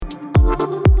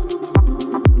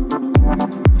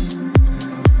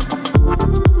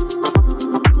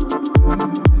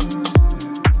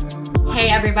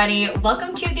everybody.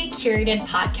 Welcome to the Curated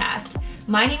Podcast.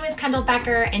 My name is Kendall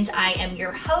Becker and I am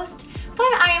your host,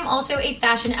 but I am also a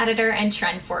fashion editor and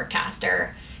trend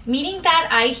forecaster, meaning that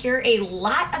I hear a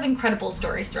lot of incredible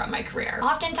stories throughout my career.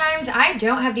 Oftentimes, I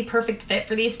don't have the perfect fit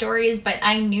for these stories, but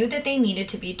I knew that they needed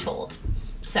to be told.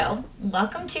 So,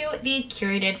 welcome to the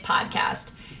Curated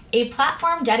Podcast, a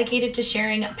platform dedicated to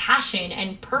sharing passion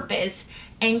and purpose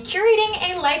and curating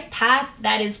a life path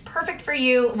that is perfect for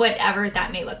you, whatever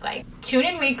that may look like. Tune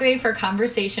in weekly for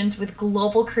conversations with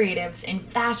global creatives in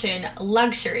fashion,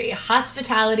 luxury,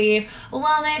 hospitality,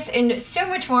 wellness, and so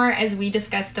much more as we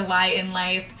discuss the why in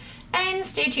life. And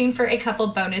stay tuned for a couple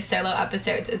bonus solo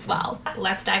episodes as well.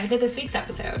 Let's dive into this week's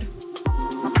episode.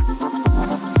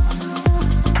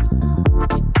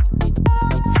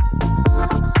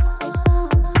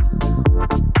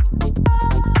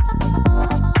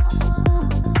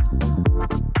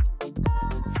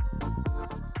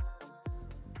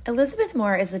 Elizabeth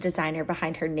Moore is the designer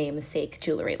behind her namesake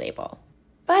jewelry label.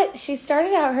 But she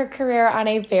started out her career on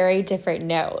a very different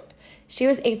note. She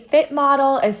was a fit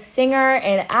model, a singer,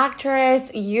 an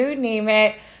actress, you name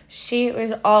it. She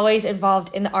was always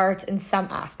involved in the arts in some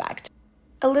aspect.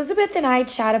 Elizabeth and I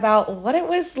chat about what it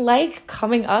was like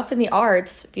coming up in the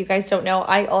arts. If you guys don't know,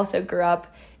 I also grew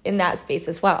up in that space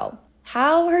as well.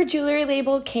 How her jewelry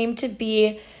label came to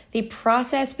be, the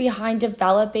process behind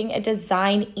developing a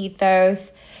design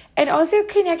ethos, and also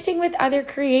connecting with other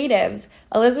creatives.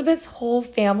 Elizabeth's whole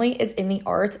family is in the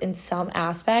arts in some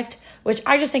aspect, which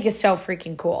I just think is so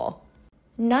freaking cool.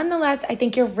 Nonetheless, I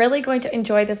think you're really going to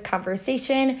enjoy this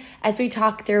conversation as we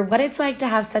talk through what it's like to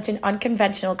have such an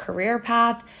unconventional career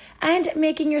path and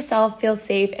making yourself feel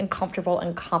safe and comfortable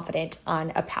and confident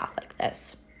on a path like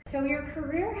this. So your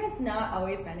career has not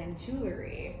always been in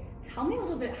jewelry. Tell me a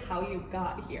little bit how you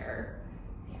got here.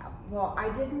 Yeah, well, I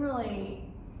didn't really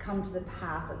come to the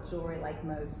path of jewelry like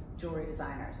most jewelry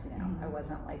designers. I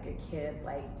wasn't like a kid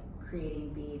like creating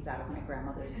beads out of my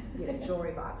grandmother's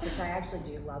jewelry box, which I actually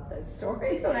do love those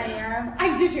stories when I hear them.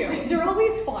 I do too. They're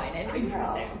always fun and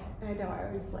impressive. I know.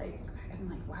 I'm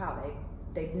like, wow,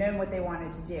 they've known what they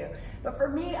wanted to do. But for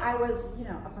me, I was,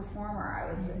 a performer.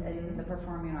 I was in the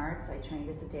performing arts. I trained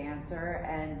as a dancer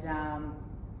and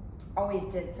always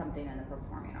did something in the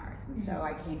performing arts. And so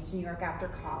I came to New York after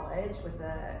college with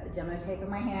a demo tape in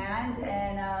my hand.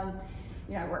 And,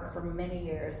 I worked for many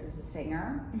years as a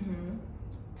singer.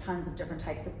 Tons of different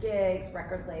types of gigs,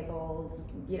 record labels,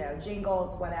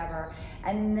 jingles, whatever.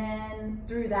 And then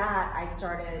through that, I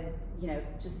started,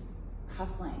 just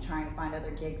hustling, trying to find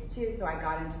other gigs too. So I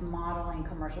got into modeling,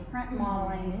 commercial print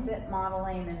modeling, fit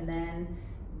modeling, and then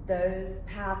those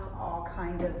paths all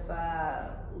kind of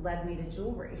led me to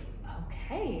jewelry.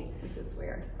 Okay. Which is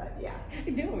weird, but yeah.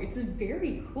 No, it's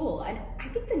very cool. And I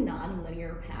think the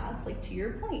non-linear paths, like to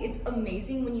your point, it's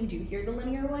amazing when you do hear the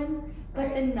linear ones, but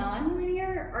right. The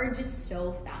non-linear are just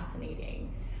so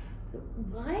fascinating.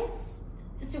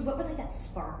 So what was like that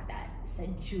spark that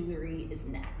said jewelry is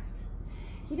next?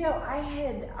 I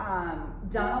had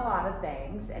done a lot of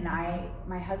things, and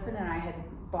my husband and I had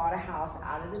bought a house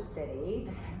out of the city,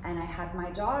 and I had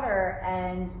my daughter,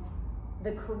 and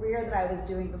the career that I was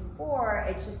doing before,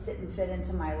 it just didn't fit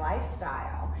into my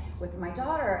lifestyle with my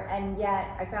daughter, and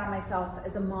yet I found myself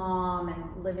as a mom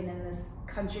and living in this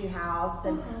country house,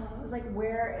 and I was like,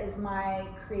 where is my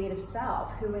creative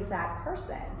self? Who is that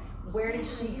person? Where did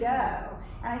she go? And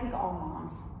I think all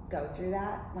moms go through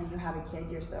that. When you have a kid,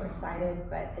 you're so excited,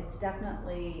 but it's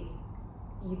definitely,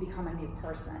 you become a new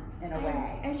person in a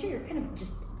way. I'm sure you're kind of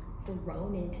just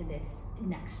thrown into this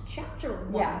next chapter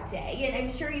one day, and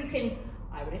I'm sure you can,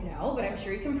 I wouldn't know, but I'm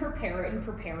sure you can prepare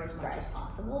as much as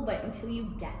possible, but until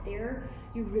you get there,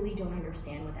 you really don't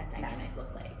understand what that dynamic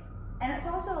looks like. And it's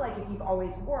also like if you've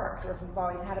always worked, or if you've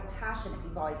always had a passion, if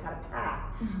you've always had a path,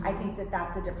 I think that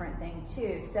that's a different thing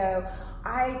too. So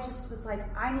I just was like,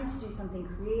 I need to do something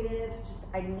creative.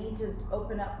 I need to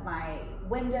open up my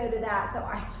window to that. So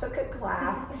I took a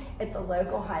class at the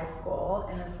local high school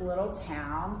in this little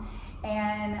town,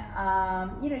 and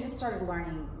just started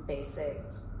learning basic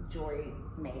jewelry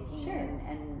making.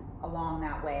 And along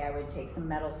that way I would take some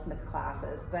metalsmith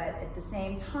classes, but at the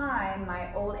same time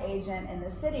my old agent in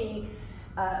the city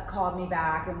called me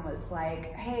back and was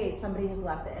like, hey, somebody has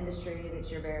left the industry that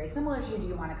you're very similar to, do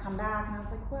you want to come back? And I was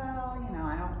like, well,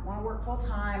 I don't want to work full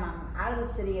time, I'm out of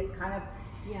the city, it's kind of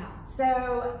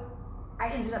so I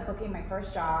ended up booking my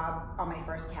first job on my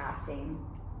first casting.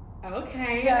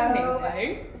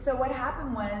 Amazing. So what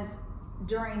happened was,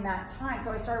 during that time,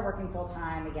 so I started working full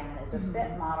time again as a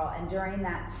fit model, and during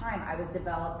that time I was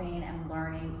developing and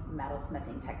learning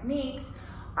metalsmithing techniques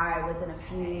I was in a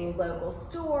few local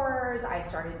stores. I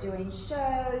started doing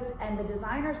shows, and the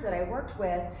designers that I worked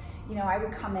with, you know, I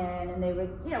would come in and they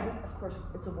would, you know, of course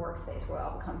it's a workspace where we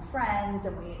all become friends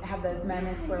and we have those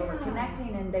moments where we're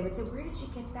connecting, and they would say, where did you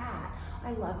get that?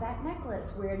 I love that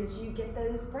necklace. Where did you get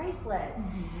those bracelets?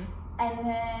 And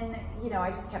then, you know,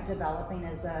 I just kept developing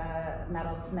as a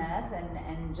metalsmith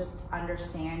and just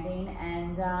understanding.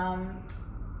 And,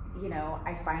 you know,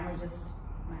 I finally just,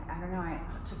 I don't know, I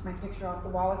took my picture off the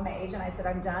wall with my agent. I said,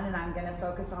 I'm done and I'm going to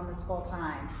focus on this full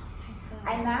time.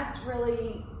 And that's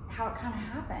really how it kind of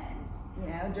happens. You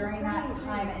know, during that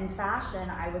time in fashion,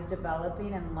 I was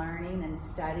developing and learning and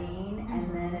studying.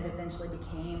 And then it eventually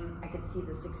became, I could see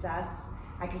the success.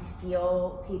 I could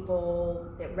feel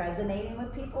it resonating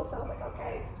with people. So I was like,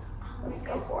 okay, let's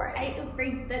go for it. I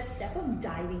agree. That step of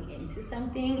diving into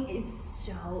something is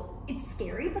it's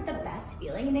scary, but the best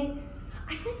feeling. And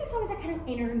I feel like there's always that kind of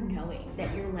inner knowing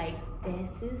that you're like,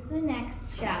 this is the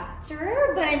next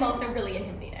chapter, but I'm also really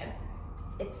intimidated.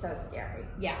 It's so scary.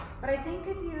 Yeah. But I think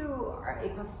if you are a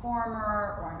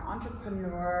performer or an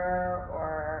entrepreneur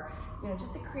or, you know,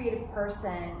 just a creative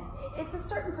person, it's a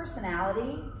certain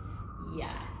personality.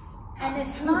 Yes. And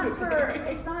it's not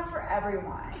for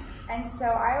everyone. And so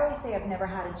I always say I've never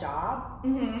had a job.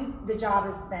 The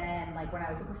job has been, like, when I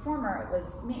was a performer, it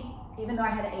was me, even though I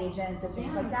had agents and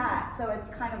things like that. So it's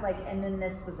kind of like, and then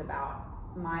this was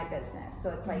about my business. So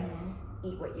it's like,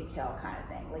 eat what you kill kind of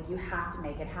thing. Like, you have to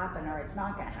make it happen or it's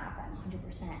not going to happen.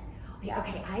 100%.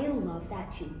 Okay, I love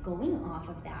that too. Going off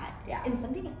of that, and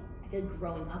something I feel like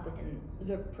growing up within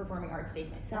the performing arts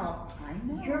space myself,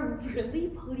 you're really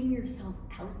putting yourself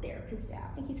out there because,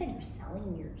 like you said, you're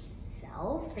selling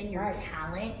yourself and your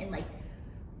talent, and like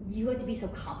you have to be so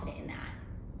confident in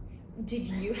that. Did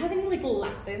you have any like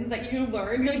lessons that you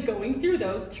learned like going through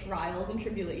those trials and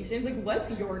tribulations? Like,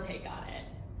 what's your take on it?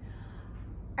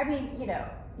 I mean, you know,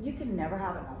 you can never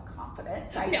have enough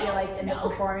confidence. I feel like in the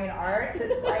performing arts,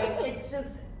 it's like, it's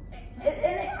just,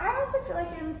 and I also feel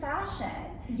like in fashion,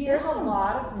 there's a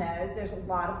lot of no's, there's a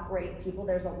lot of great people,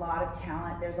 there's a lot of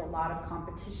talent, there's a lot of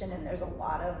competition, and there's a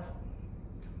lot of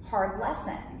hard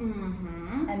lessons.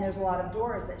 And there's a lot of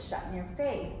doors that shut in your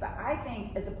face. But I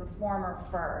think as a performer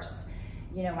first,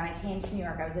 you know, when I came to New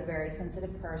York, I was a very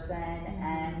sensitive person,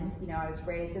 and, you know, I was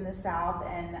raised in the South,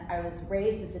 and I was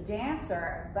raised as a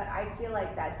dancer, but I feel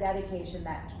like that dedication,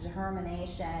 that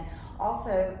determination,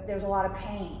 also, there's a lot of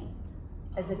pain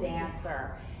as a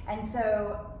dancer. And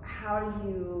so how do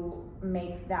you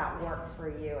make that work for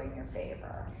you in your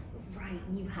favor? Right,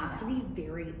 you have to be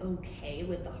very okay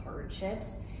with the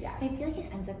hardships. Yes. And I feel like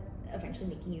it ends up eventually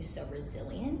making you so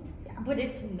resilient, but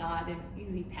it's not an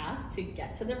easy path to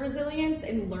get to the resilience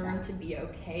and learn to be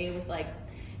okay with like,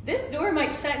 this door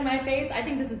might shut in my face. I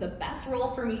think this is the best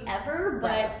role for me ever,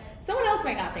 but someone else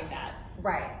might not think that.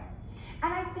 Right.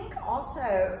 And I think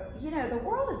also, you know, the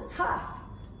world is tough.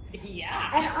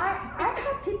 Yeah. And I've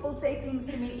had people say things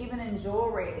to me, even in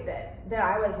jewelry, that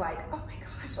I was like, oh my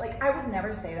gosh, like I would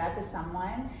never say that to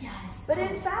someone. Yes. But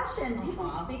in fashion, people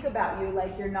speak about you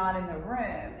like you're not in the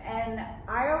room. And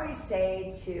I always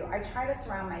say I try to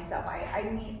surround myself. I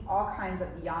meet all kinds of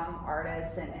young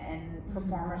artists and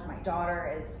performers. My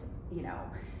daughter is, you know,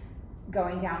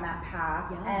 going down that path.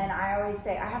 And I always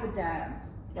say, I have a dome,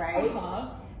 right?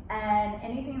 And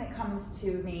anything that comes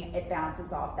to me, it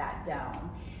bounces off that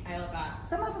dome. I love that.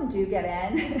 Some of them do get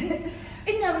in.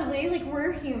 Inevitably, like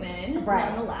we're human,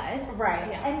 nonetheless. Right.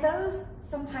 Yeah. And those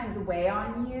sometimes weigh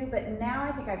on you, but now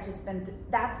I think I've just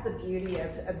that's the beauty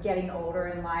of getting older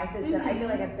in life, is that I feel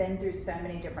like I've been through so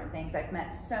many different things. I've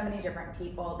met so many different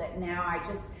people that now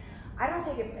I don't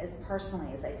take it as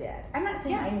personally as I did. I'm not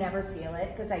saying I never feel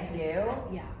it, because I do.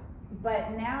 Yeah.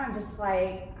 But now I'm just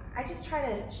like, I just try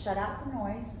to shut out the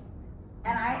noise,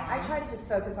 and I try to just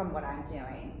focus on what I'm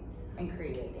doing and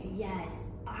creating. Yes,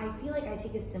 I feel like I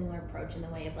take a similar approach in the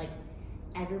way of like,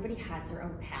 everybody has their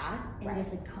own path, and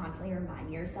just like constantly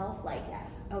remind yourself like,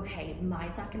 okay,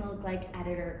 mine's not gonna look like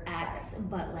editor X,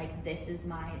 but like this is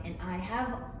mine, and I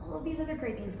have all of these other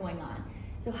great things going on.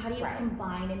 So how do you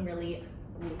combine and really,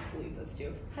 which leads us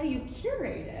to, how do you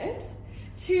curate it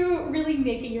to really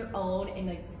make it your own and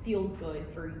like feel good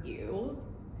for you?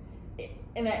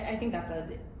 And I think that's a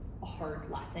hard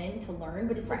lesson to learn,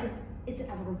 but it's like it's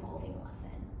an ever-evolving lesson.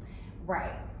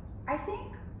 Right. I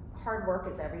think hard work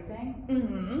is everything.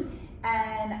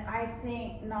 And I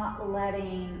think not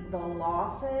letting the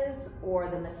losses or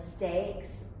the mistakes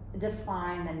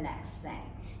define the next thing.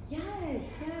 Yes,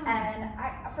 And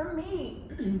for me,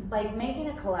 like making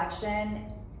a collection,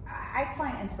 I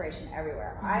find inspiration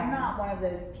everywhere. I'm not one of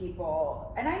those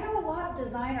people, and I know a lot of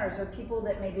designers or people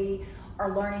that maybe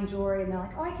are learning jewelry and they're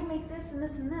like, oh, I can make this and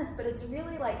this and this, but it's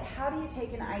really like, how do you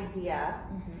take an idea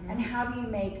and how do you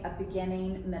make a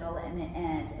beginning, middle, and an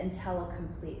end and tell a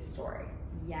complete story?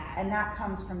 Yes. And that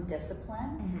comes from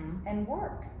discipline and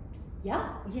work.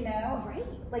 Yeah. You know? Right.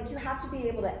 Like, you have to be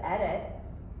able to edit.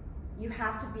 You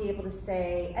have to be able to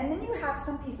say, and then you have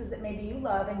some pieces that maybe you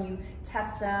love and you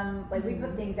test them. Like, we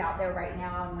put things out there right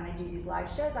now, and when I do these live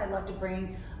shows, I love to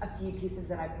bring a few pieces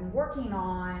that I've been working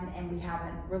on and we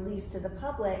haven't released to the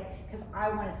public, because I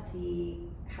want to see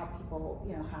how people,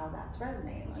 you know, how that's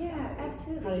resonating with somebody,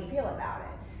 absolutely. how they feel about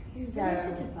it. You really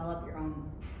have to develop your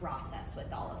own process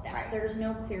with all of that. Right. There's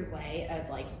no clear way of,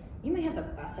 like, you may have the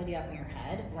best idea up in your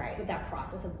head, right, but that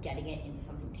process of getting it into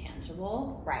something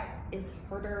tangible, right, is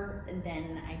harder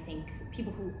than I think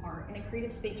people who aren't in a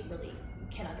creative space really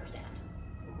can understand.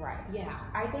 Right. Yeah.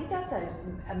 I think that's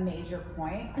a major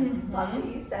point. I love that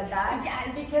you said that.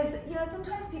 Yes. Because, you know,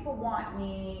 sometimes people want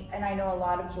me, and I know a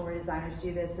lot of jewelry designers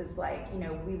do this, is like, you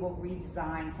know, we will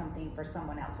redesign something for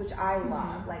someone else, which I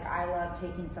love. Like, I love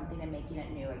taking something and making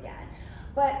it new again.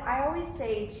 But I always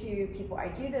say to people I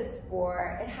do this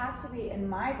for, it has to be in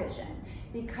my vision.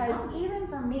 Because even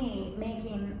for me,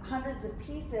 making hundreds of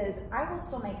pieces, I will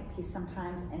still make a piece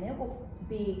sometimes and it will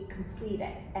be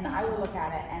completed. And I will look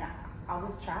at it and I'll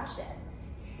just trash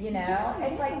it. You know?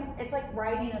 It's like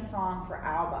writing a song for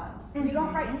albums. You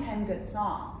don't write 10 good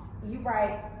songs. You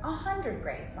write 100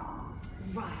 great songs.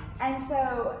 Right. And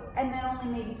so, and then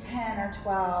only maybe 10 or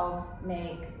 12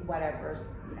 make whatever's,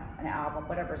 you know, an album,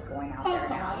 whatever's going out there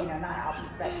now, you know, not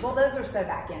albums, but, well, those are so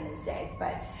back in these days,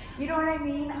 but you know what I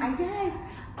mean? Yes,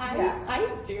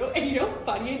 I do. And you know,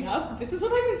 funny enough, this is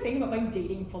what I've been saying about my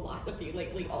dating philosophy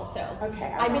lately also.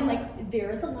 Okay. I've been like,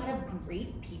 there's a lot of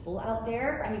great people out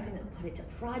there, and you can put it to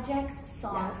projects,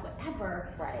 songs,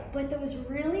 whatever. Right. But those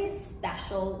really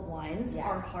special ones Yes.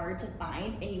 are hard to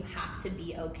find, and you have to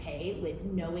be okay with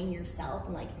knowing yourself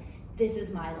and like, this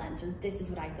is my lens, or this is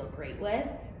what I feel great with,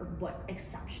 or what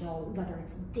exceptional, whether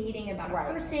it's dating about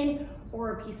a person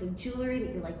or a piece of jewelry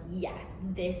that you're like, yes,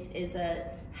 this is a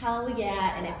hell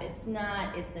yeah, and if it's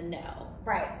not, it's a no.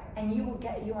 Right. And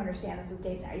you understand this with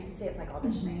dating. I used to say it's like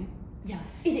auditioning. Yeah,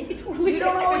 it totally You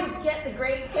don't is. always get the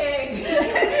great gig.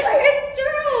 It's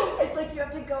true. It's like you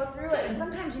have to go through it. And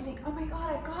sometimes you think, oh my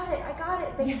God, I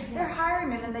got it. They're hiring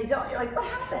me, and then they don't. You're like, what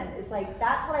happened? It's like,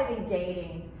 that's what I think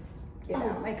dating, you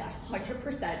know. Oh my gosh,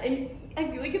 100%. And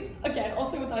I feel like it's, again,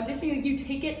 also with auditioning, like, you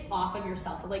take it off of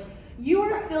yourself. Like, you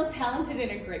are still talented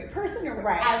and a great person, or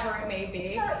whatever it may be.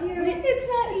 It's not you. It's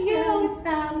not you, it's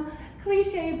them.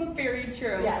 Cliche, but very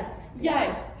true.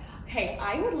 Yes. Okay,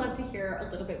 I would love to hear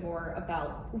a little bit more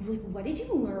about, what did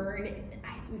you learn?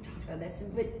 We've talked about this,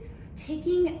 but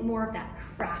taking more of that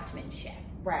craftsmanship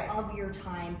of your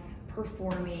time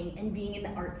performing and being in the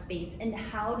art space, and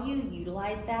how do you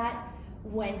utilize that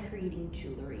when creating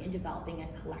jewelry and developing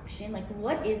a collection? Like,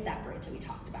 what is that bridge that we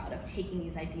talked about of taking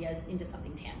these ideas into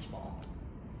something tangible?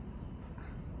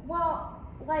 Well,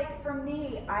 like for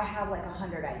me, I have like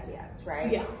 100 ideas,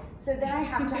 right? Yeah. So then I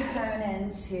have to hone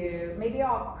into, maybe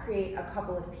I'll create a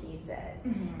couple of pieces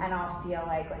and I'll feel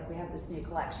like we have this new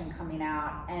collection coming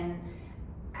out, and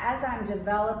as I'm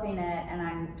developing it and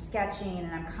I'm sketching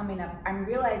and I'm coming up, I'm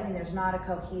realizing there's not a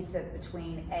cohesive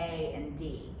between A and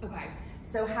D. Okay.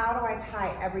 So how do I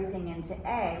tie everything into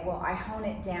A? Well, I hone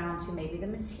it down to maybe the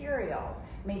materials,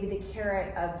 maybe the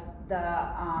carat of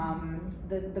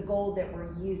the gold that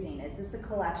we're using. Is this a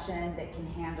collection that can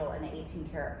handle an 18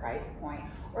 karat price point?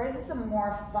 Or is this a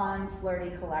more fun,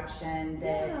 flirty collection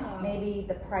that maybe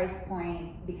the price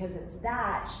point, because it's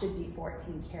that, should be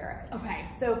 14 karat? Okay.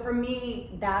 So for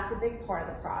me, that's a big part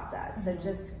of the process. So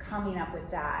just coming up with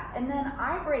that. And then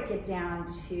I break it down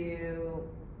to,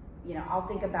 you know, I'll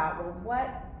think about, well,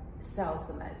 what sells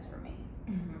the most for me?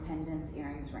 Pendants,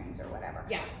 earrings, rings, or whatever.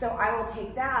 Yeah. So I will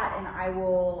take that and I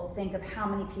will think of how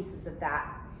many pieces of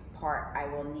that part I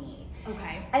will need.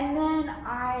 Okay. And then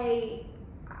I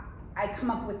come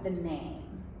up with the name,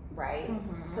 right?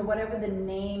 So whatever the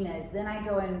name is, then I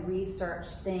go and research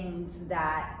things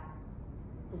that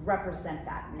represent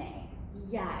that name.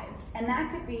 Yes. And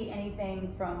that could be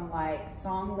anything from like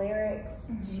song lyrics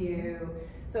to,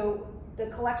 so the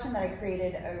collection that I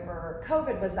created over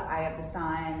COVID was the Eye of the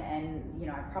Sun, and you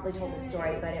know, I've probably told this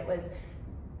story, but it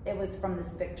was from this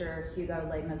Victor Hugo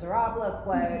Les Miserables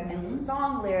quote, and the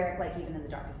song lyric, like, even in the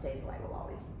darkest days, the light will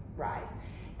always rise.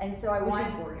 And so Which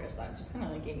is gorgeous. That just kind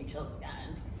of like gave me chills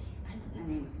again. I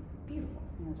mean, beautiful.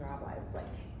 Miserables, like,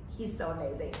 he's so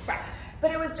amazing. Right. But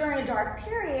it was during a dark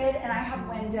period, and I have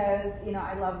windows, you know,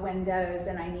 I love windows,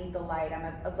 and I need the light.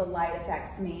 The light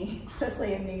affects me,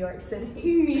 especially in New York City.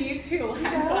 Me too,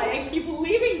 hence why I keep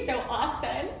leaving so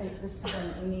often. The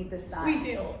sun, we need the sun. We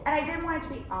do. And I didn't want it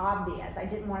to be obvious. I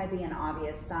didn't want to be an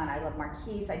obvious sun. I love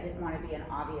Marquise. I didn't want to be an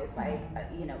obvious, like,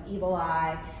 you know, evil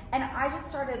eye. And I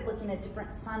just started looking at different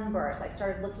sunbursts. I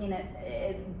started looking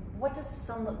at what does the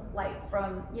sun look like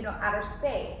from, you know, outer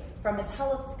space, from a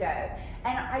telescope.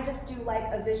 And I just do like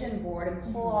a vision board and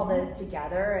pull all those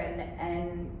together,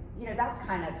 and you know, that's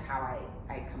kind of how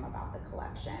I come about the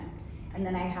collection. And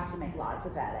then I have to make lots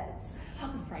of edits.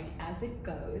 Right, as it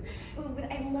goes.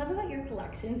 What I love about your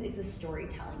collections is the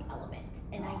storytelling element.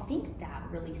 And I think that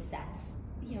really sets,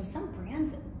 you know, some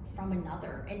brands from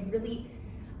another, and really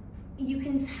you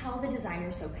can tell the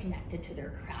designer's so connected to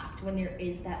their craft when there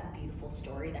is that beautiful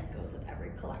story that goes with every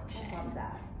collection. I love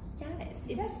that. Yes.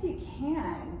 Yes, you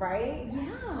can, right?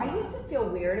 Yeah. I used to feel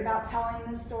weird about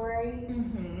telling the story,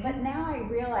 but now I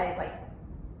realize, like,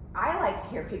 I like to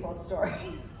hear people's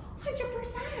stories.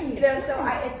 100%. You know, so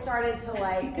it started to,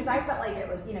 like, because I felt like it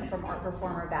was, you know, from art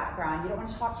performer background, you don't want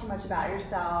to talk too much about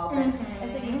yourself, and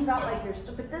so you felt like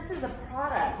but this is a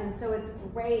product, and so it's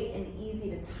great and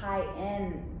easy to tie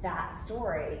in that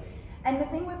story. And the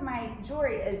thing with my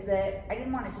jewelry is that I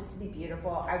didn't want it just to be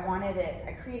beautiful. I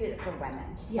created it for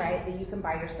women, right? That you can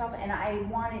buy yourself. And I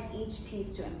wanted each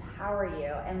piece to empower you.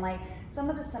 And like, some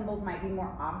of the symbols might be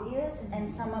more obvious,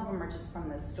 and some of them are just from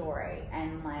the story.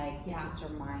 And like, it just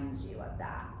reminds you of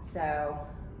that. So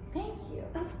thank you.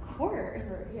 Of course.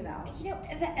 You know,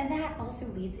 and that also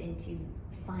leads into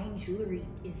fine jewelry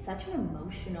is such an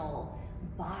emotional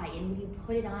buy, and when you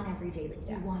put it on every day, like,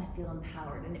 you want to feel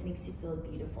empowered, and it makes you feel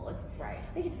beautiful. It's right.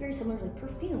 I think it's very similar to like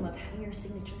perfume, of having your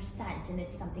signature scent, and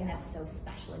it's something that's so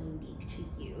special and unique to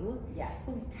you. Yes.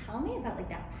 So tell me about like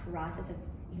that process of,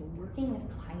 you know, working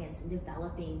with clients and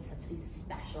developing such these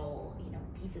special, you know,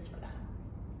 pieces for them.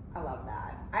 I love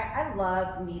that. I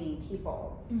love meeting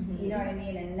people. You know what I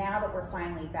mean? And now that we're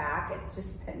finally back, it's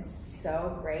just been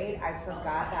so great. I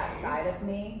forgot that side of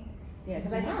me. You know,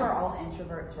 because I think we're all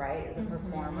introverts, right, as a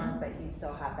performer, but you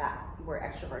still have that, we're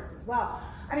extroverts as well.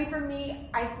 I mean, for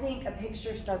me, I think a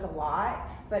picture says a lot,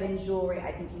 but in jewelry,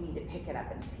 I think you need to pick it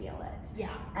up and feel it. Yeah.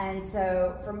 And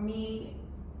so for me,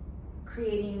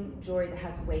 creating jewelry that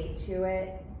has weight to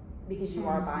it, because you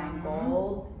are buying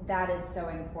gold, that is so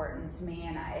important to me.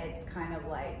 And it's kind of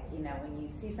like, you know, when you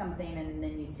see something and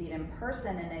then you see it in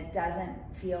person and it doesn't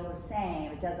feel the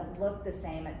same, it doesn't look the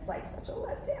same, it's like such a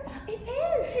letdown. It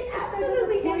is. It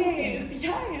absolutely is.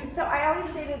 Yes. So I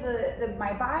always say to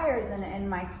my buyers and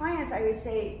my clients, I always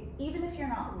say, even if you're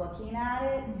not looking at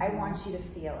it, I want you to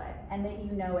feel it, and that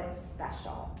you know it's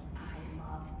special.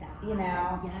 You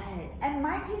know? Yes. And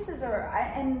my pieces are,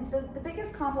 and the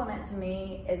biggest compliment to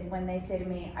me is when they say to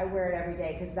me, I wear it every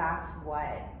day, because that's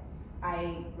what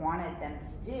I wanted them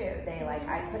to do. They like,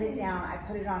 I put it down, I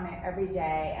put it on every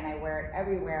day, and I wear it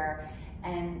everywhere,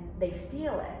 and they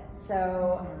feel it.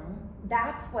 So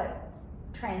that's what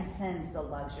transcends the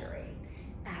luxury.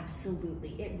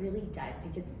 Absolutely. It really does,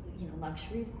 because, you know,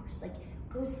 luxury, of course, like,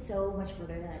 goes so much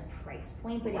further than a price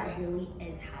point, but it really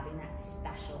is having that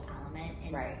special element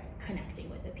and connecting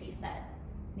with a piece that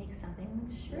makes something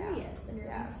luxurious and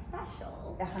really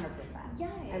special. 100%.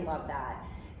 Yes. I love that.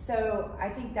 So I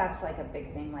think that's like a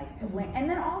big thing, like, and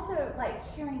then also like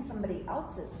hearing somebody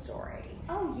else's story.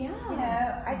 Oh yeah. You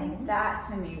know, I think that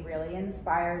to me really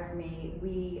inspires me.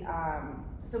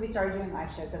 So we started doing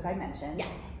live shows, as I mentioned.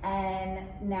 Yes. And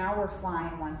now we're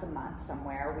flying once a month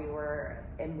somewhere. We were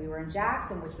in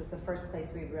Jackson, which was the first place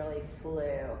we really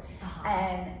flew.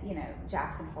 And you know,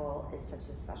 Jackson Hole is such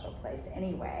a special place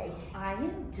anyway. I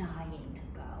am dying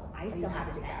to go. I still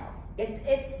have to go.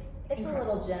 It's a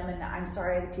little gym, and I'm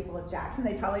sorry, the people of Jackson,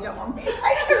 they probably don't want me.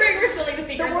 We're spilling the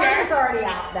secrets. The word is already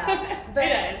out though. But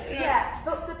it is.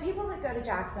 But the people that go to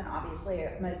Jackson, obviously,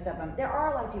 most of them, there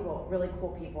are a lot of people, really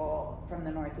cool people from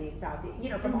the Northeast, Southeast, you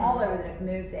know, from all over that have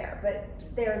moved there. But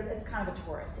it's kind of a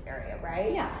tourist area,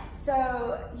 right? Yeah.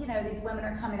 So, you know, these women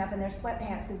are coming up in their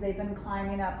sweatpants because they've been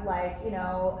climbing up like, you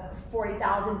know,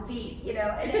 40,000 feet, you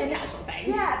know. Just casual things.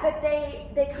 Yeah, but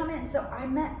they come in. So I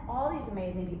met all these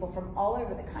amazing people from all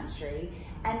over the country,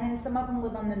 and then some of them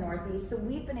live on the Northeast. So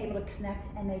we've been able to connect,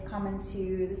 and they've come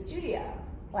into the studio.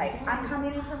 Like, I'm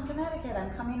coming in from Connecticut,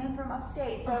 I'm coming in from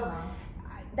upstate. So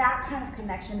that kind of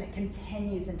connection that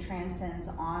continues and transcends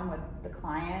on with the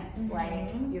clients, like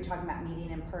you're talking about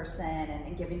meeting in person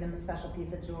and giving them a special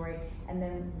piece of jewelry, and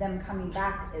then them coming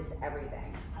back is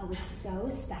everything. Oh, it's so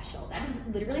special. That is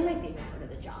literally my favorite part of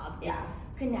the job, is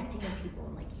connecting with people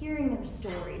and like hearing their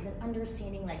stories and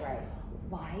understanding like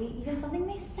why even something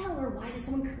may sell, or why did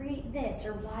someone create this,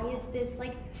 or why is this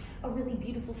like a really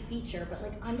beautiful feature. But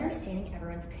like understanding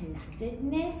everyone's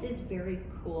connectedness is very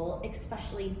cool,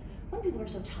 especially when people are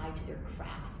so tied to their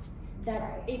craft,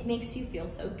 that it makes you feel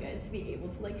so good to be able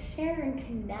to like share and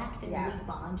connect and really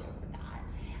bond over that.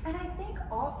 And I think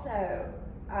also,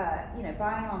 you know,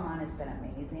 buying online has been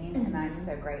amazing, and I'm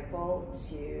so grateful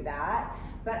to that.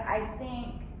 But I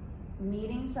think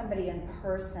meeting somebody in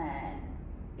person,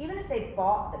 even if they've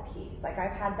bought the piece, like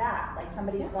I've had that, like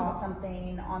somebody's bought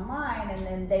something online and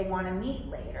then they want to meet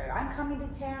later. I'm coming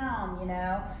to town, you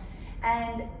know?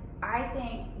 And I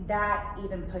think that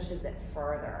even pushes it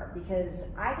further, because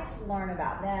I get to learn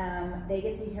about them, they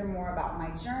get to hear more about my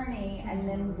journey, and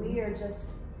then we are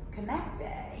just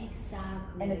connected.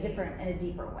 Exactly. In a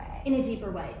deeper way. In a deeper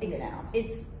way. You know?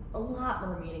 It's a lot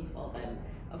more meaningful than,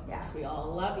 of course, we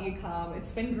all love e-com.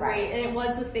 It's been great, and it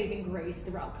was a saving grace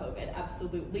throughout COVID,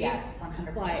 absolutely. Yes,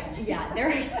 100%. But yeah, they're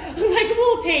like,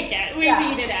 we'll take it. We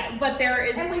needed it, but there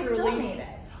is and we truly still need it.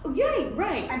 Oh, yeah,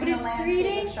 right. I mean, but the it's landscape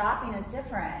creating of shopping is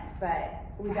different, but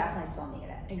we definitely still need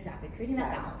it. Exactly. Creating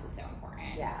that balance is so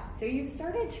important. Yeah. So you've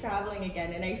started traveling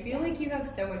again, and I feel like you have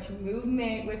so much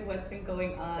movement with what's been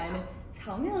going on. Yeah.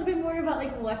 Tell me a little bit more about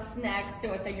like what's next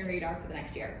and what's on your radar for the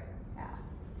next year. Yeah.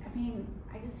 I mean,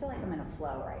 I just feel like I'm in a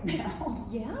flow right now.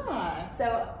 Yeah.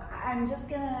 So I'm just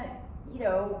gonna, you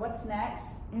know, what's next?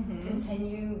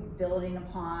 Continue building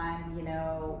upon, you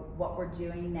know, what we're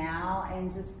doing now,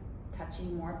 and just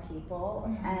touching more people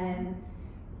and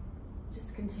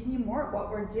just continue more of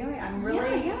what we're doing. I'm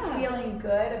really feeling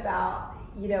good about,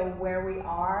 you know, where we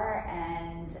are,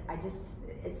 and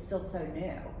it's still so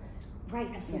new. Right,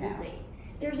 absolutely. You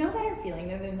know? There's no better feeling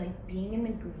than like being in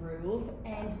the groove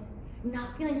and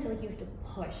not feeling so like you have to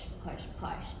push,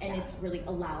 and it's really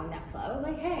allowing that flow.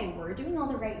 Like, hey, we're doing all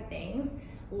the right things.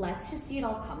 Let's just see it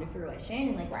all come to fruition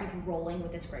and like keep rolling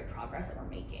with this great progress that we're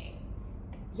making.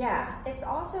 Yeah, it's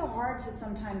also hard to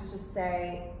sometimes just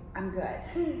say, I'm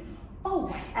good. Oh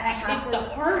my gosh, it's the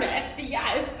hardest,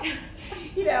 yes.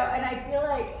 You know, and I feel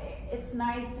like it's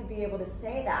nice to be able to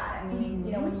say that. I mean,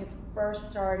 you know, when you're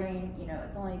first starting, you know,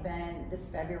 it's only been this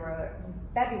February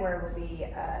will be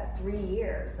 3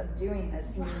 years of doing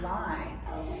this new line.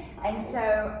 And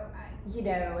so, you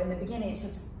know, in the beginning, it's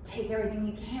just take everything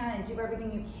you can and do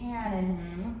everything you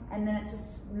can, and then it's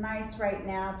just nice right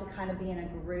now to kind of be in a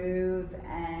groove,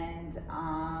 and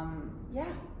yeah,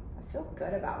 I feel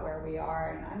good about where we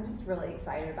are, and I'm just really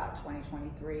excited about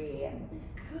 2023 and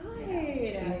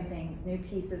you know, new things, new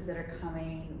pieces that are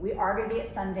coming. We are going to be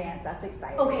at Sundance. That's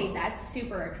exciting. Okay, that's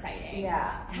super exciting.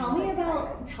 Yeah. Tell me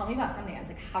about Sundance.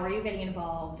 Like, how are you getting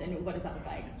involved, and what does that look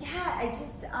like? Yeah, I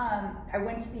just I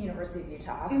went to the University of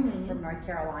Utah from North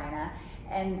Carolina,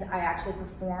 and I actually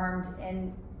performed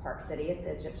in Park City at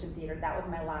the Egyptian Theater. That was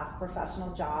my last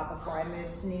professional job before I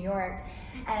moved to New York.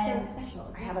 That's so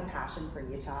special. I have a passion for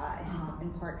Utah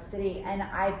and Park City, and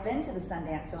I've been to the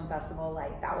Sundance Film Festival.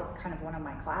 Like, that was kind of one of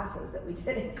my classes that we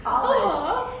did in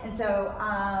college. And so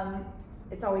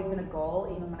it's always been a goal,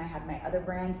 even when I had my other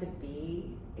brand, to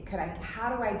be,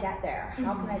 how do I get there?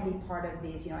 How can I be part of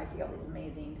these? You know, I see all these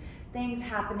amazing things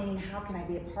happening. How can I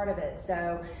be a part of it?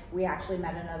 So we actually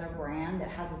met another brand that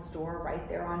has a store right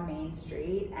there on Main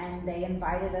Street, and they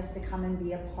invited us to come and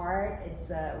be a part. It's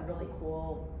a really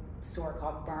cool store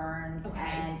called Burns,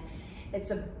 and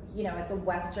it's a, you know, it's a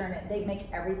Western, they make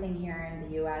everything here in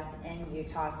the US, in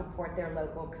Utah, support their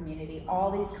local community,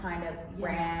 all these kind of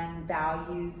brand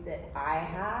values that I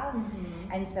have.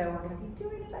 And so we're going to be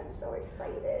doing it. I'm so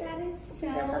excited. That is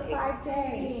so for 5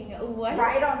 exciting. days. What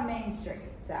right on Main Street.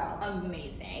 So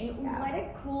amazing. What a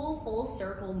cool full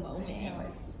circle moment. I know,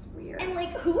 it's just weird. And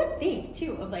like, who would think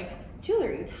too of like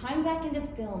jewelry tying back into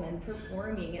film and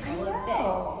performing and all of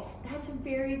this? That's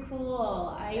very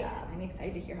cool. I'm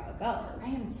excited to hear how it goes. I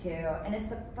am too. And it's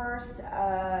the first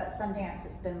Sundance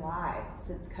that's been live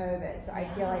since COVID. So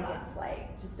I feel like it's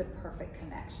like just a perfect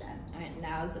connection. And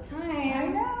now's the time. I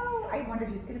know. I wonder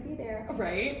who's going to be there.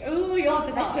 Right? Oh, you'll have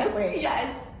to tell us. I can't wait.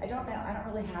 Yes. I don't know. I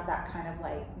don't really have that kind of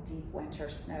like deep winter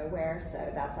snow wear.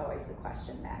 So that's always the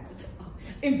question next.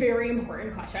 A very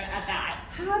important question at that.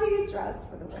 How do you dress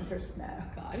for the winter snow?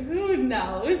 God, who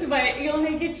knows? But you'll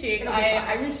make it chic.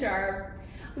 I'm sure.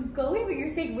 Going what you're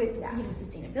saying with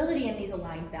sustainability and these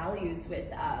aligned values with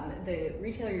the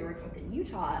retailer you're working with in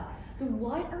Utah, so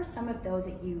what are some of those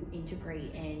that you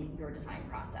integrate in your design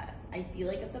process? I feel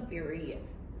like it's a very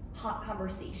hot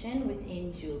conversation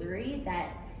within jewelry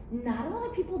that not a lot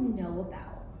of people know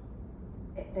about.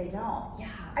 They don't. Yeah.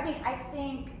 I mean, I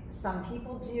think some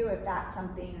people do if that's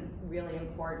something really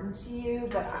important to you,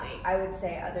 but I would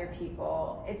say other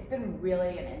people, it's been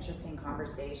really an interesting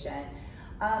conversation.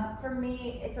 For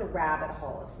me, it's a rabbit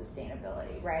hole of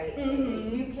sustainability, right?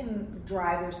 Mm-hmm. You can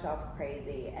drive yourself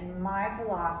crazy. And my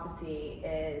philosophy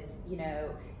is,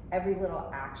 every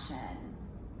little action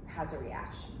has a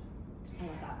reaction. I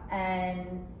love that.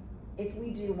 And if we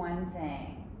do one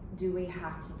thing, do we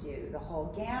have to do the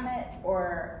whole gamut?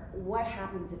 Or what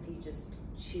happens if you just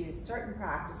choose certain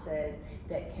practices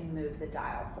that can move the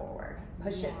dial forward,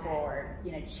 push it forward,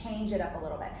 change it up a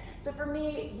little bit. So for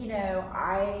me,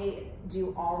 I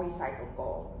do all recycled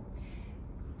gold,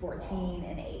 14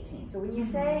 and 18. So when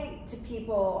you say to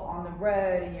people on the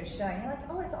road and you're showing, you're like,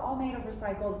 oh, it's all made of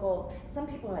recycled gold. Some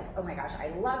people are like, oh my gosh, I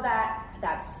love that.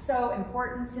 That's so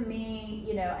important to me,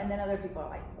 and then other people are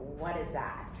like, what is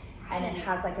that? And it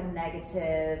has like a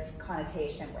negative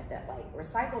connotation with it, like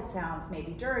recycled sounds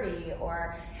maybe dirty,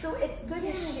 or so it's good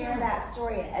to share that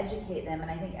story and educate them.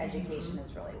 And I think education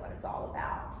is really what it's all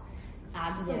about.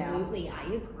 Absolutely,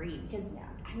 I agree, because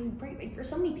I mean, right, for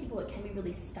so many people, it can be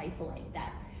really stifling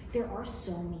that there are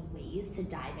so many ways to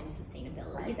dive into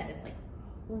sustainability that it's like,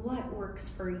 what works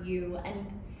for you? And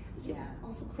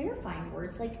also clarifying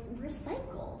words like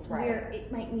recycled, where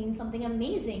it might mean something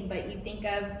amazing, but you think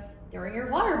of throwing your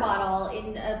water bottle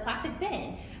in a plastic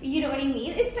bin. You know what I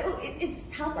mean?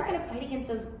 It's tough to kind of fight against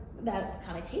those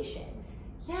connotations.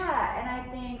 Yeah, and I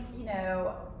think,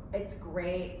 it's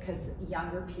great because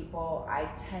younger people, I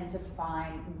tend to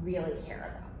find, really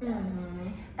care about this. Mm-hmm.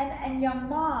 And young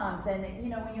moms, and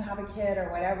when you have a kid or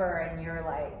whatever, and you're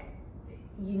like,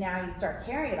 you start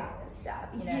caring about this stuff,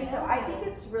 So I think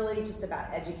it's really just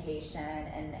about education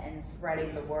and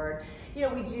spreading the word.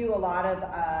 We do a lot of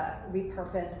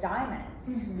repurposed diamonds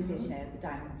because, the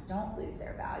diamonds don't lose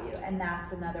their value. And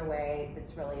that's another way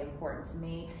that's really important to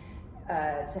me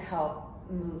to help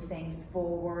move things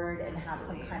forward and have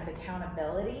some kind of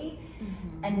accountability.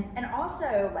 And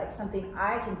also like something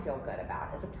I can feel good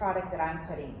about is a product that I'm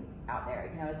putting out there.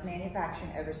 It's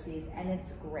manufacturing overseas and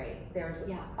it's great. There's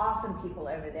awesome people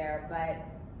over there, but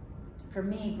for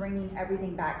me, bringing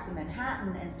everything back to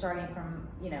Manhattan and starting from,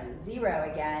 zero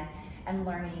again and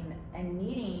learning and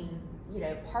meeting,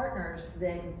 partners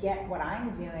that get what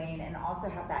I'm doing and also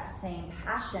have that same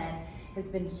passion has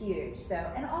been huge. So,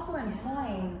 and also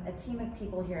employing a team of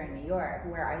people here in New York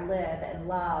where I live and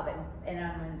love and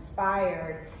I'm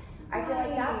inspired. I feel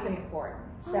like that's important.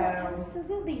 So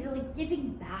absolutely, you're like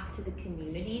giving back to the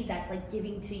community that's like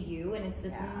giving to you, and it's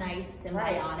this nice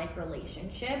symbiotic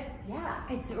relationship. Yeah,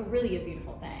 it's really a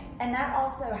beautiful thing. And that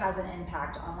also has an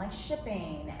impact on like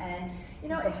shipping, and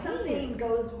if something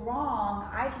goes wrong,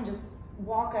 I can just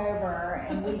walk over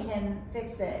and we can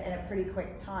fix it in a pretty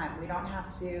quick time. We don't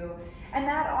have to, and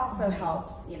that also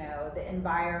helps, the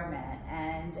environment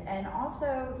and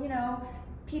also,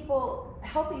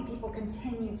 helping people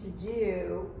continue to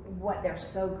do what they're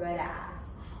so good at.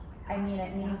 I mean,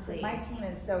 it means my team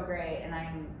is so great, and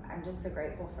I'm just so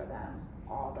grateful for them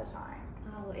all the time.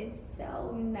 Oh, it's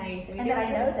so nice. And that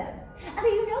I know them. And that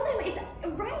you know them. It's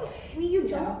right. I mean, you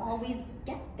don't always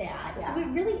get that. Yeah. So it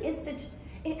really is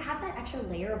it adds that extra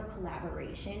layer of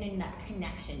collaboration and that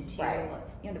connection to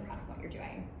the product, what you're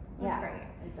doing. That's great.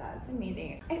 It does. It's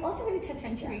amazing. I also want to touch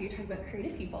on you're talking about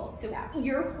creative people. So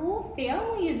your whole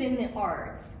family is in the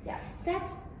arts. Yes.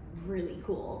 That's really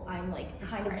cool. I'm like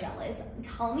kind of jealous.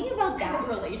 Tell me about that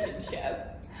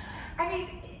relationship. I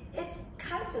mean, it's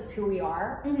kind of just who we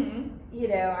are.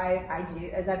 I do,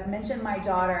 as I've mentioned my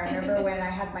daughter, I remember when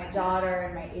I had my daughter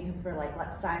and my agents were like,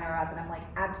 let's sign her up. And I'm like,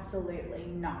 absolutely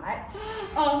not.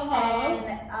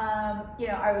 And,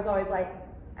 I was always like,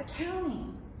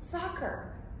 accounting, soccer,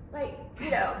 like,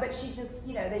 but she just,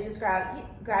 they just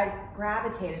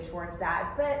gravitated towards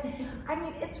that. But I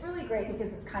mean, it's really great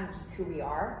because it's kind of just who we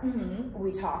are.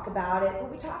 We talk about it,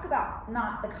 but we talk about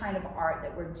not the kind of art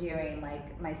that we're doing.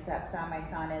 Like my son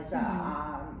is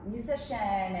a musician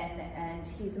and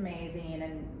he's amazing,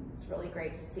 and it's really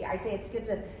great to see. I say it's good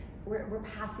to, we're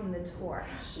passing the torch.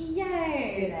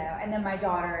 Yes. And then my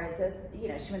daughter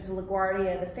is she went to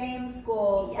LaGuardia, the FAME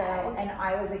school. So, and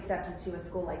I was accepted to a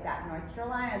school like that in North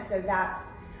Carolina. So that's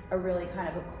a really kind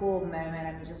of a cool moment.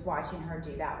 I mean, just watching her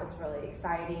do that was really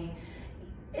exciting.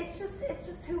 it's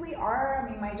just who we are. I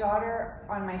mean, my daughter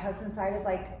on my husband's side is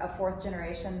like a 4th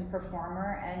generation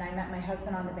performer, and I met my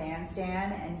husband on the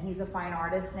bandstand, and he's a fine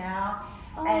artist now.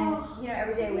 And you know,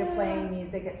 every day we're playing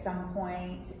music at some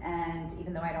point, and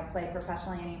even though I don't play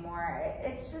professionally anymore,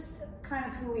 it's just kind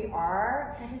of who we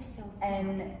are. That is so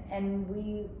fun. And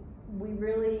we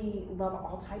really love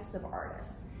all types of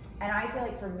artists. And I feel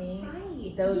like for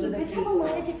me, those are the people. You have a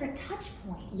lot of different touch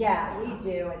points. Yeah, we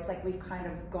do. It's like we've kind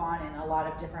of gone in a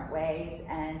lot of different ways,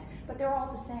 but they're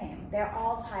all the same. They're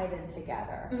all tied in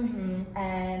together. Mm-hmm.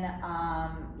 And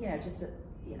you know, just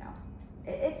you know,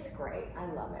 it's great. I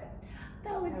love it.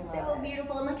 Oh, it's so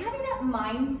beautiful. And like having that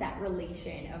mindset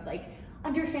relation of like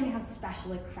understanding how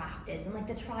special a craft is and like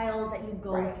the trials that you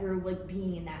go through like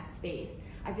being in that space.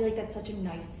 I feel like that's such a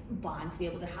nice bond to be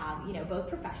able to have, you know, both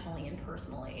professionally and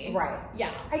personally. Right.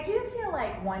 Yeah. I do feel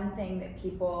like one thing that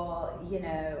people, you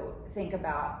know, think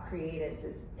about creatives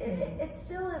is it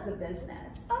still is a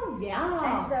business. Oh,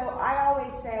 yeah. And so I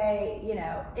always say, you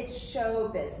know, it's show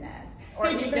business. Or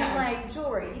even like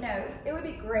jewelry, you know, it would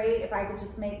be great if I could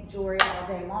just make jewelry all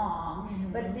day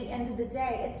long, but at the end of the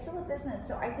day, it's still a business.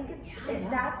 So I think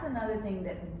that's another thing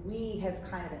that we have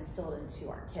kind of instilled into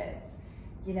our kids.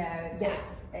 You know,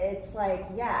 it's like,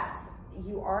 yes,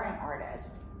 you are an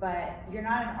artist, but you're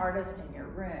not an artist in your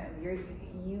room.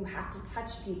 You have to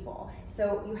touch people.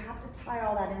 So you have to tie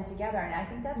all that in together. And I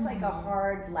think that's like a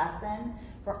hard lesson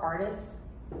for artists.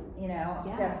 You know,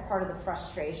 that's part of the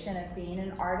frustration of being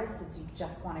an artist is you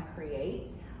just want to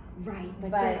create. Right,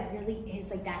 but there really is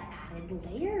like that added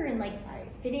layer and like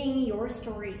fitting your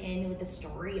story in with the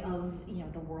story of, you know,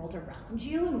 the world around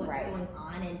you and what's going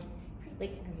on. And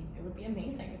like, I mean, it would be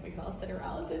amazing if we could all sit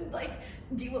around and like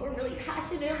do what we're really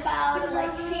passionate about and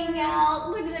like hang out.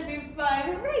 Wouldn't it be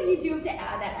fun? Right, you do have to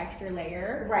add that extra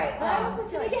layer. Right. But I also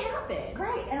to make it happen.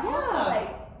 Right, and also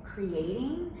like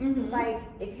creating, like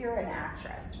if you're an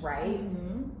actress, right?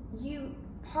 You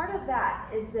part of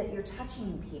that is that you're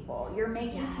touching people. You're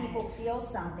making people feel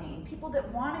something. People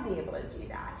that want to be able to do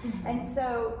that. And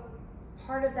so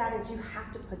part of that is you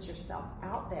have to put yourself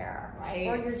out there,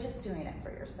 or you're just doing it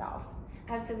for yourself.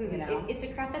 Absolutely. You know? It's a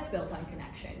craft that's built on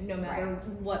connection, no matter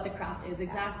what the craft is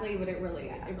exactly, but it really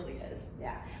is.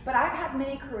 Yeah. But I've had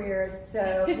many careers,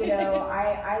 so, you know,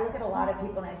 I look at a lot of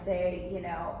people and I say, you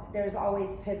know, there's always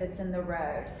pivots in the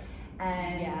road.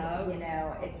 And, you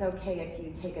know, it's okay if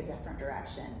you take a different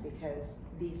direction because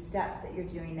these steps that you're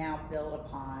doing now build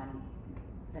upon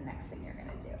the next thing you're going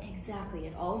to do. Exactly.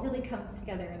 It all really comes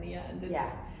together in the end. It's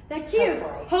that cute.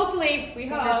 Hopefully we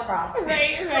hope. Crossed.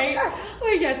 Right.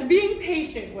 Well, yes, being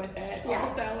patient with it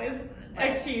also is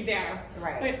a key there.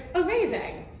 Right. But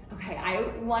amazing. Okay,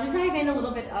 I want to dive in a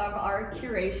little bit of our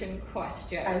curation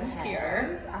questions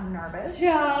here. I'm nervous.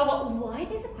 So,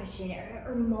 what is a question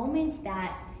or moment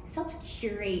that has helped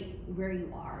curate where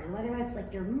you are? Whether that's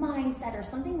like your mindset or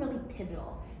something really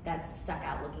pivotal that's stuck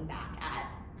out looking back at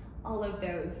all of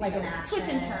those like an action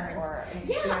twists and turns. Or an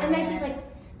it might be like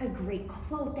a great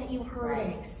quote that you heard,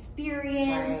 an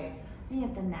experience,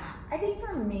 anything than that. I think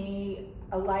for me,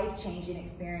 a life-changing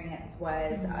experience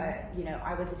was, you know,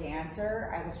 I was a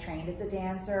dancer. I was trained as a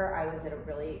dancer. I was at a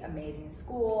really amazing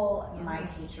school. My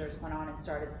teachers went on and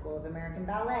started School of American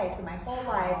Ballet. So my whole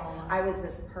life, I was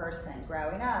this person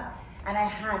growing up. And I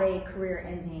had a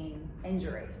career-ending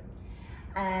injury.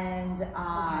 And,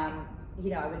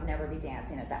 you know, I would never be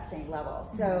dancing at that same level.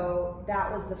 So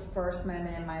that was the first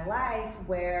moment in my life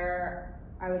where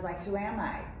I was like, who am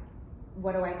I?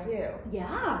 What do I do?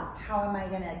 Yeah. How am I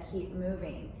gonna keep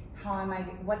moving?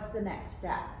 What's the next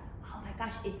step? Oh my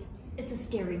gosh, it's a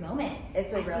scary moment.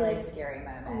 It's a really scary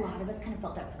moment. A lot of us kind of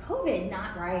felt that with COVID,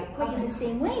 not right. quite in the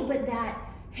same way, but that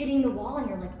hitting the wall and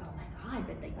you're like, oh my God,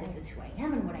 but like this is who I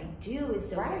am and what I do is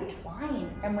so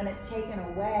intertwined. And when it's taken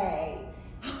away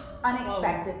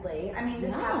unexpectedly, I mean,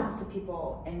 this happens to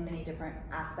people in many different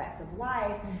aspects of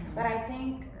life, but I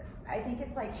think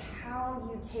it's like how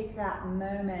you take that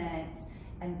moment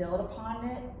and build upon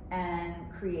it and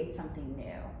create something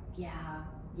new.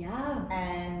 Yeah.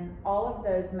 And all of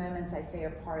those moments, I say, are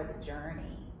part of the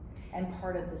journey and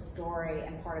part of the story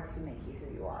and part of who make you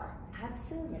who you are.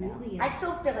 Absolutely. You know? I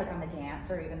still feel like I'm a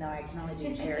dancer, even though I can only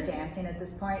do chair dancing at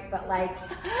this point. But like,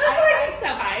 I'm so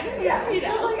fine. Yeah, I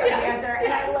still like a dancer,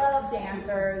 and I love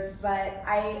dancers. But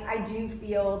I do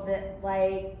feel that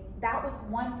like that was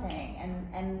one thing,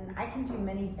 and I can do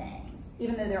many things.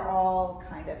 even though they're all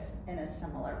kind of in a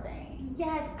similar vein.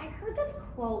 Yes, I heard this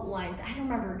quote once. I don't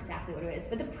remember exactly what it is,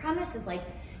 but the premise is like,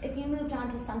 if you moved on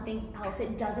to something else,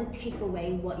 it doesn't take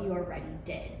away what you already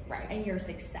did, right? And your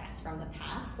success from the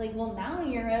past. Like, well, now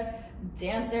you're a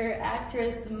dancer,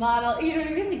 actress, model. You know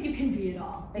what I mean? Like, you can be it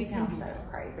all. It sounds so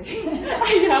crazy.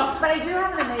 I know. But I do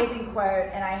have an amazing quote,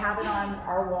 and I have it on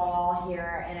our wall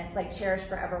here, and it's like, cherish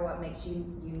forever what makes you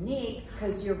unique,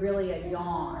 because you're really a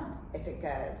yawn if it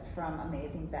goes, from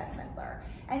Amazing Bette Midler.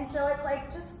 And so it's like,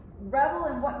 just revel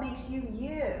in what makes you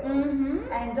you,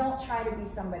 and don't try to be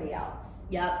somebody else.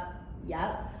 Yep.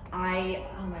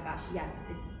 Oh my gosh, yes.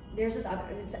 There's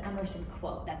this Emerson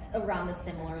quote that's around the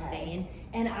similar vein,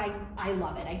 and I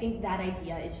love it. I think that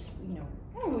idea is just,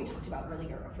 what we talked about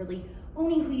earlier, of really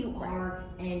owning who you are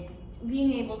and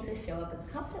being able to show up as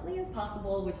confidently as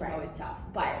possible, which is always tough,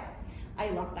 but I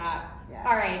love that. Yeah.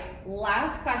 All right,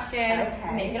 last question.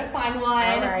 Okay. Make it a fun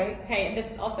one. All right. Okay,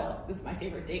 this is my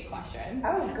favorite date question.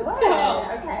 Oh, good.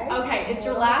 So, okay, it's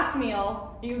your last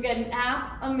meal. You get an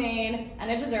app, a main, and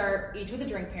a dessert, each with a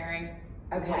drink pairing.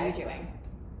 Okay. What are you doing?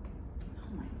 Oh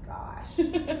my gosh.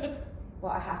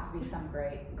 Well, it has to be some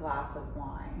great glass of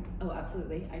wine. Oh,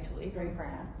 absolutely. I totally agree. From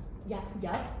France. Yeah,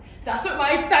 yep. That's what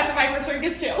my first drink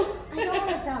is too. I know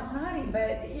it sounds naughty,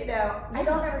 but I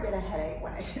don't ever get a headache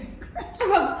when I drink French.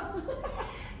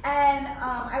 And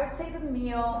I would say the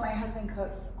meal, my husband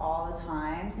cooks all the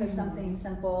time. So something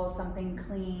simple, something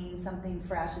clean, something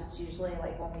fresh. It's usually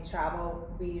like when we travel,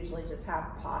 we usually just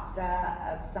have pasta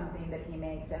of something that he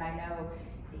makes. And I know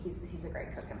he's a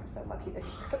great cook, and I'm so lucky that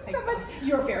he cooks so much.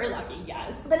 You're very lucky,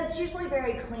 yes. But it's usually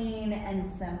very clean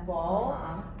and simple.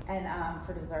 And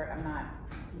for dessert, I'm not,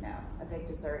 a big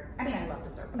dessert. I mean, I love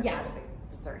dessert, but I'm not a big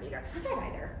dessert eater. I'm not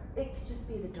either. It could just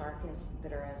be the darkest,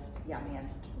 bitterest,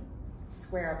 yummiest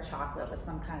square of chocolate with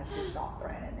some kind of sea salt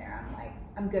thrown in there. I'm like,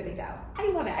 I'm good to go.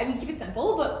 I love it. I mean, keep it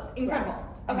simple, but incredible.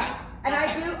 Yeah. Okay. And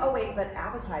I do, but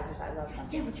appetizers, I love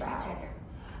something. Yeah, what's your appetizer?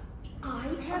 I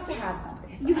have to have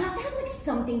something. You have to have like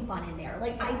something fun in there.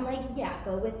 Like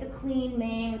go with the clean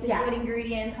main with the good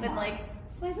ingredients, but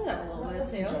spice it up a little bit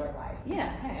just too. Enjoy life.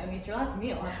 Yeah. Hey, I mean, it's your last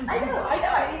meal. Have some fun. I know.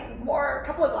 I need a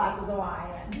couple of glasses of wine.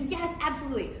 Yes,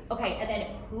 absolutely. Okay, and then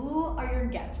who are your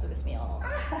guests for this meal?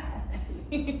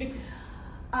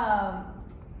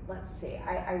 Let's see.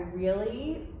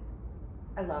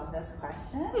 I love this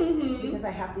question because I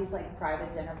have these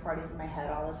private dinner parties in my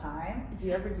head all the time. Do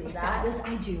you ever do that? Yes,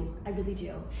 I do. I really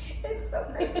do. It's so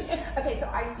crazy. Okay, so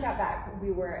I just got back.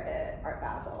 We were at Art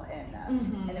Basel and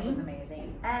it was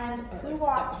amazing. And he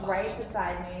walks right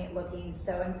beside me looking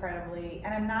so incredibly,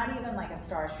 and I'm not even like a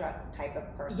starstruck type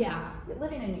of person. Yeah.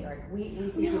 Living in New York, we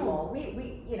see people,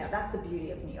 we that's the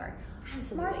beauty of New York.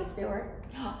 Absolutely. Martha Stewart.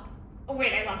 Oh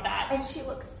wait, I love that. And she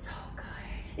looks so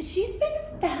she's been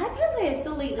fabulous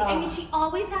lately. I mean, she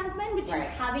always has been, but she's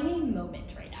having a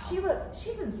moment right now.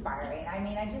 She's inspiring. I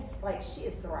mean, I just she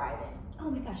is thriving.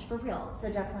 Oh my gosh, for real. So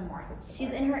definitely Martha Stewart.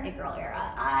 She's in her it girl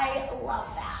era. I love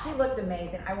that. She looked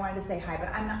amazing. I wanted to say hi, but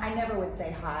I never would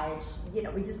say hi.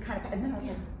 We just kind of, and then I was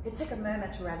like, it took a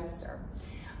moment to register.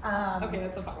 Okay,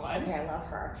 that's a fun one. Okay, I love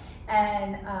her.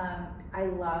 And I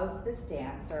love this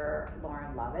dancer,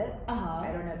 Lauren Lovett.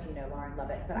 I don't know if you know Lauren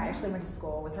Lovett, but I actually went to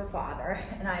school with her father,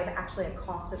 and I've actually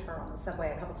accosted her on the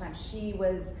subway a couple times. She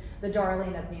was the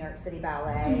darling of New York City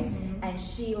Ballet, and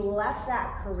she left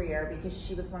that career because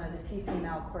she was one of the few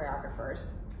female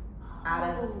choreographers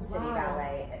out of City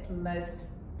Ballet. Most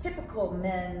typical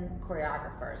men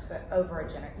choreographers, but over a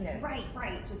generation,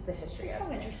 right. Just the history of it.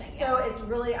 So interesting. So it's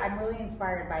really, I'm really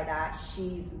inspired by that.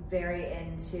 She's very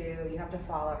into, you have to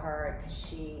follow her because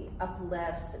she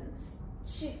uplifts and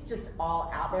she's just all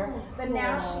out there. But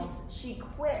now she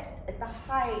quit at the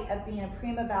height of being a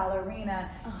prima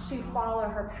ballerina to follow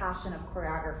her passion of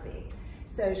choreography.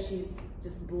 So she's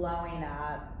just blowing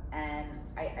up. And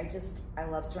I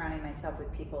love surrounding myself with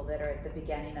people that are at the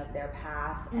beginning of their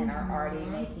path and are already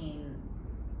making,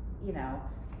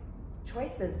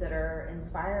 choices that are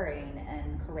inspiring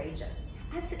and courageous.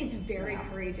 Absolutely, it's very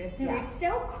courageous. No, it's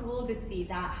so cool to see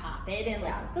that happen, and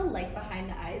just the light behind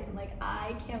the eyes, and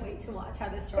I can't wait to watch how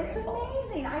this story unfolds. It's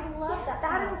amazing. I love that.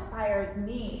 That inspires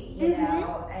me, you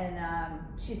know. And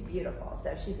she's beautiful,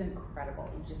 so she's incredible.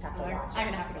 You just have to watch. I'm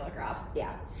gonna have to go look her up.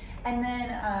 Yeah, and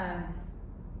then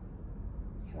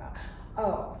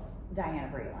Diana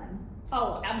Vreeland.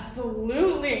 Oh,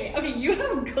 absolutely. Okay, you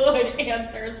have good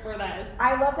answers for this.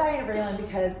 I love Diana Vreeland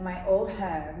because my old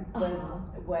home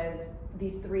was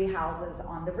these 3 houses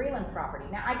on the Vreeland property.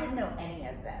 Now, I didn't know any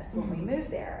of this when we moved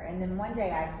there. And then one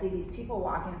day I see these people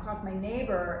walking across. My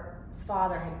neighbor's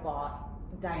father had bought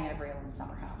Diana Vreeland's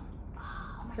summer home.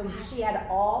 So she had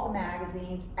all the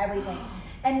magazines, everything.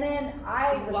 And then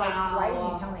I was like, why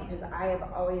didn't you tell me? Because I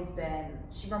have always been,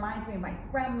 she reminds me of my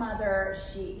grandmother.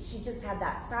 She just had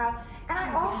that style. And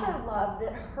I also love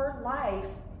that her life,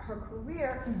 her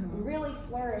career really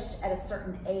flourished at a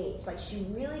certain age. Like she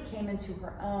really came into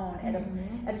her own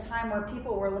at a time where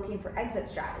people were looking for exit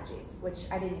strategies, which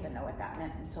I didn't even know what that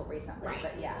meant until recently. Right.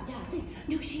 But yeah.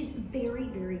 No, she's very,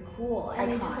 very cool.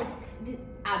 And it's just like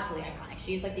absolutely iconic.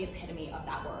 She's like the epitome of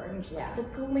that word. And just like the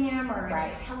glamour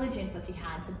and intelligence that she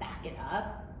had to back it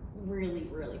up. Really,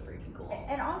 really freaking cool.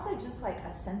 And also just like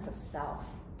a sense of self.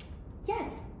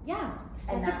 Yes. Yeah.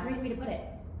 That's a great way to put it.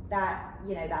 That,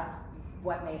 you know, that's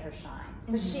what made her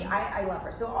shine. So I love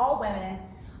her. So all women,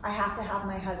 I have to have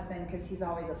my husband because he's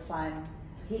always a fun,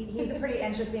 he's a pretty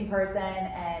interesting person,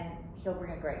 and he'll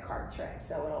bring a great card trick,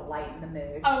 so it'll lighten the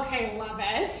mood. Okay, love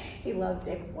it. He loves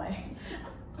David Blaine.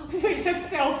 Wait,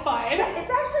 that's so fun. Yeah, it's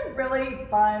actually really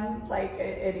fun. Like,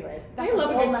 anyways, I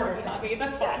love a good quirky hobby.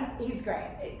 That's fun. Yeah, he's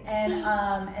great.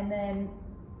 And then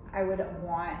I would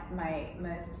want my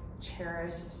most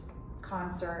cherished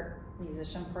concert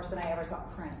musician person I ever saw,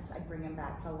 Prince. I'd bring him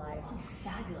back to life. Oh,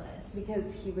 fabulous.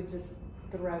 Because he would just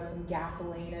throw some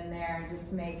gasoline in there and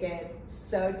just make it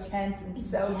so tense and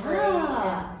so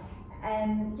great.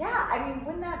 And yeah, I mean,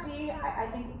 wouldn't that be, I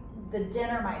think the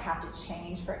dinner might have to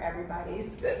change for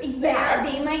everybody's. Yeah,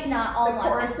 they might not all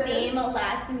want the same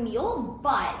last meal,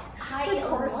 but I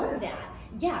love that.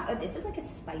 Yeah, this is like a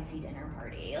spicy dinner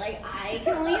party. Like, I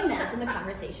can only imagine the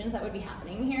conversations that would be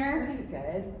happening here. Pretty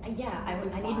good. Yeah, I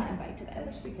need an invite to this. I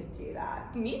wish we could do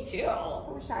that. Me too.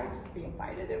 I wish I would just be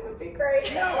invited. It would be great.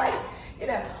 You know, like, you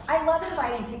know, I love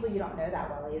inviting people you don't know that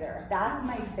well either. That's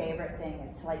my favorite thing,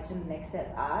 is to mix it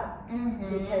up.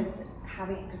 Because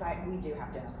we do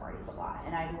have dinner parties a lot,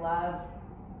 and I love,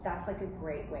 that's like a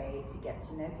great way to get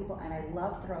to know people, and I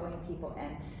love throwing people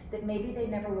in that maybe they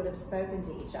never would have spoken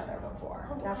to each other before.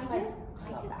 Oh, that's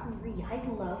I love that. Agree. I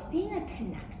love being a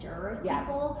connector of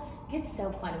people. It's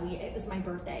so fun. It was my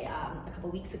birthday a couple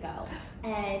weeks ago,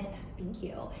 and thank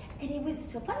you. And it was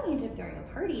so fun. We ended up throwing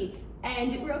a party,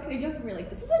 and we were all kind of joking. We were like,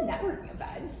 "This is a networking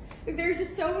event." Like, there's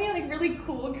just so many like really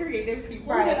cool, creative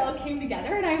people that all came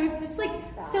together, and I was just like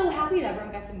so happy that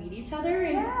everyone got to meet each other,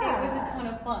 and it was a ton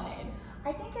of fun.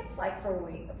 I think it's like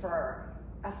for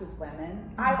us as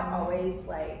women, I've always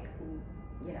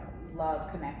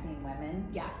love connecting women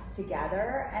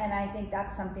together, and I think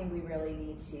that's something we really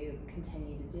need to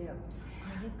continue to do.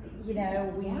 You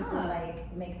know, we need to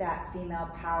make that female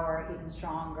power even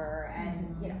stronger,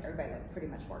 and you know, everybody that pretty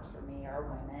much works for me are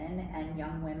women and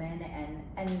young women,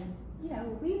 and you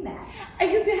know, we met.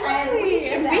 Exactly.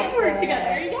 And we worked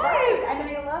together. Yes. Right.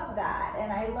 And I love that,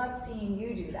 and I love seeing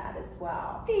you do that as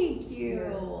well. Thank you.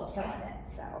 You're killing it.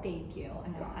 So thank you.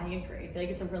 I agree. I feel like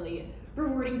it's a really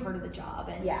rewarding part of the job,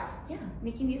 and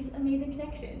making these amazing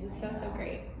connections. It's so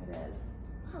great. It is.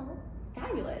 Well,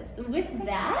 fabulous. With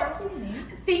that,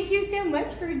 thank you so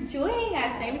much for joining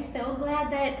us, and I'm so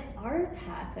glad that our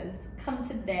path has come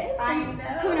to this. I know.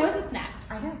 Who knows what's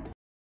next? I know.